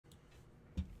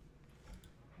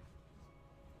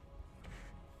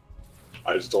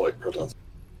I just don't like Protoss.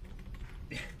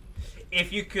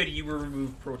 If you could, you would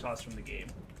remove Protoss from the game.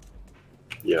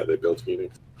 Yeah, they built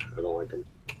Phoenix. I don't like them.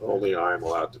 Only I'm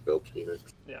allowed to build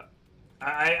Phoenix. Yeah.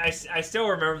 I still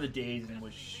remember the days in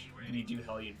which we do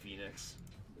Hellion Phoenix.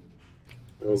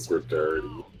 Those were dirty.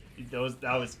 That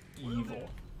was evil.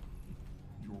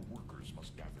 Your workers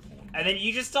must gather more. And then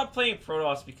you just stopped playing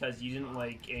Protoss because you didn't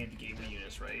like any of the gateway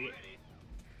units, right?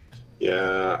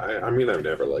 Yeah, I mean, I've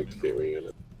never liked gateway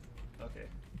units. Okay.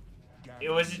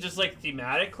 Was it just like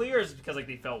thematically, or is it because like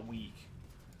they felt weak?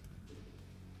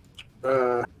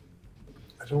 I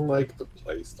don't like the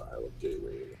play style of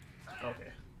gateway units.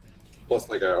 Okay. Plus,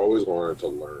 like, I always wanted to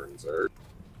learn Zerg,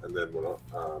 and then when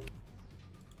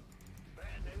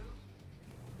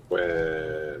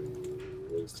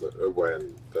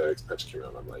the expansion came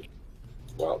out, I'm like,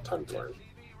 well, time to learn.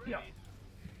 Yeah.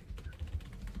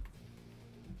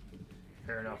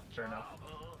 Fair enough. Fair enough.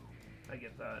 I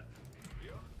get that.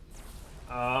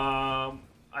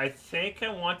 I think I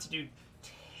want to do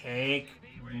tank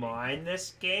mine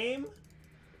this game.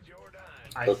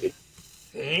 I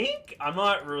think I'm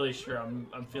not really sure. I'm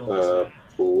feeling this.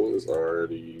 Pool is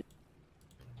already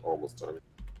almost done.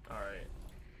 All right.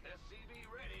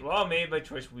 Well, maybe my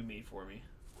choice will be made for me.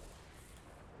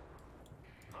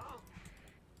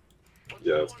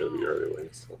 Yeah, it's gonna be early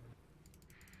links. So.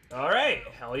 All right,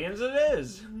 Hellions it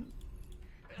is.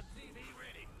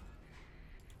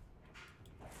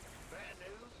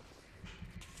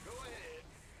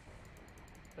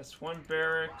 That's one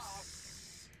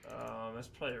barracks. That's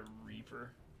probably a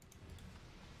Reaper.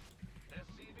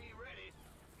 SCV ready.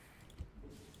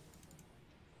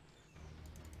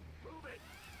 Move it.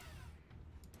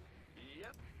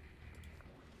 Yep.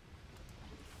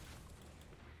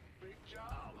 Big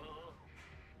job, huh?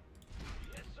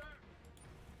 Yes, sir.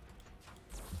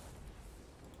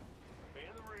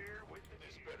 In the rear with the...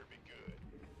 This better be good.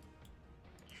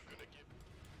 You gonna get...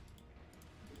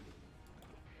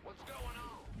 What's going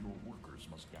on? Your workers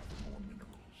must gather more minerals.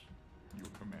 Your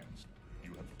commands.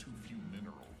 You have too few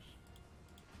minerals.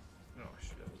 Oh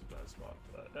shit, that was a bad spot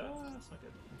for that. That's not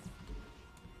good.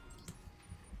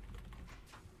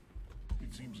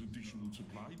 It seems additional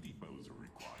supply depots are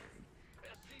required.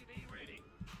 SCV ready.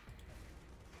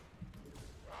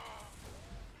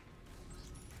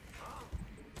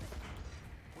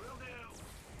 Will do.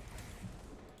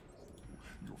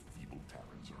 Your feeble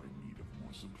Terrans are in need of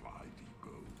more supply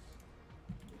depots.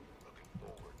 Looking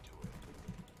forward to it.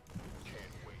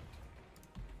 Can't wait.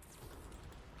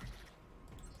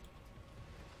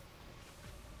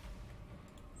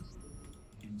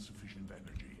 Insufficient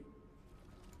energy.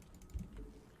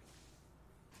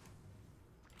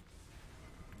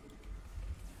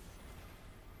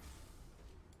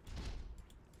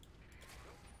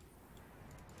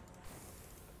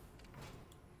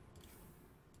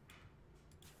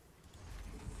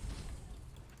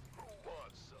 Who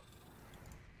wants some?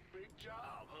 Big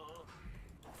job, huh?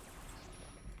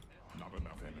 Not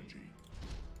enough energy.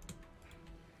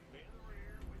 In the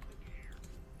rear with the gear.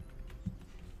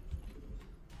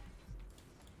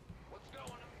 What's going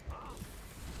on? Huh?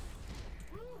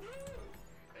 Woo-hoo!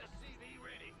 SCV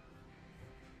ready.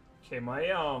 Okay, my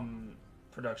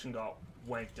production got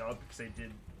wanked up because I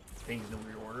did things in a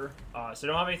weird order. So I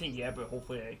don't have anything yet, but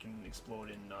hopefully I can explode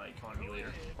in economy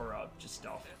later, or just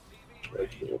stuff. Right,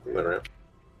 can you open that ramp?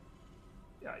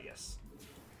 Yeah, yes.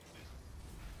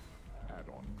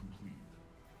 Add-on complete.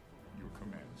 Your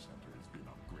command center has been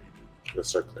upgraded. I'm gonna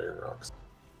start clearing rocks.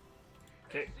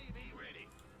 Okay. SCV ready.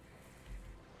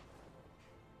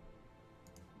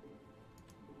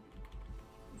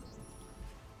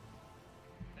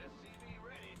 SCV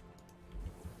ready.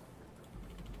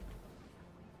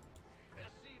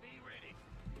 SCV ready.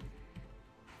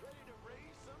 Ready to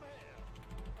raise some hell.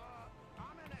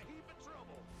 I'm in a heap of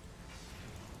trouble.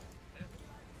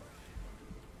 SCV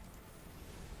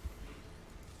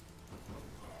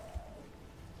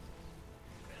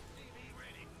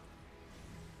ready.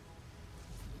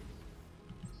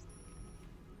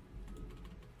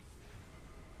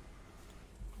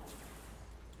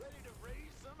 Ready to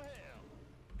raise some hell.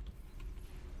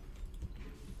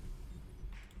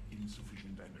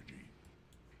 Insufficient energy.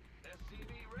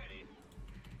 SCV ready.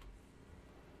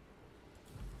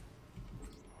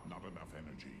 Not enough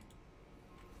energy.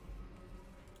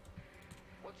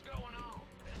 What's going on?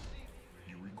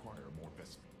 SCV You require more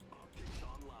vessels. optics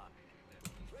online.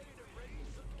 Ready to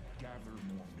raise some... Gather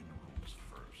more minerals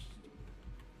first.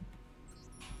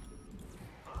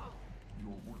 Huh?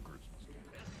 Your workers must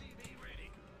gather. SCV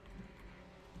ready.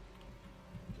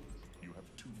 You have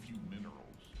too few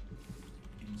minerals.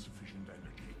 Insufficient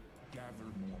energy. Gather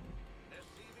more.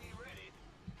 SCV ready.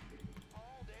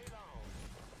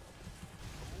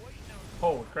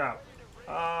 Holy crap.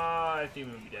 I think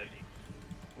we would be dead.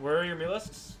 Where are your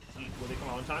Mutalisks? Will they come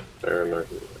out in time? They're not.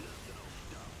 There's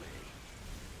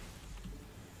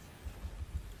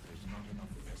not enough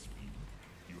SP.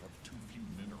 You have too few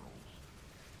minerals.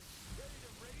 Ready to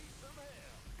raise some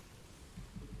hell.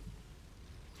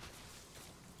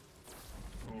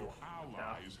 Your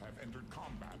allies have entered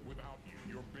combat without you.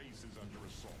 Your base is under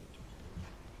assault.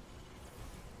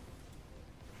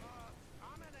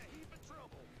 I'm in a heap of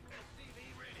trouble. SCV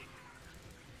ready.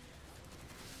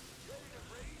 Ready to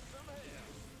raise some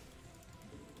hell.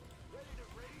 Ready to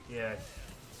raise. Yeah, I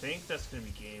think that's gonna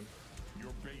be game.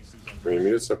 Your base is I under mean,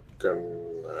 music can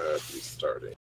be starting.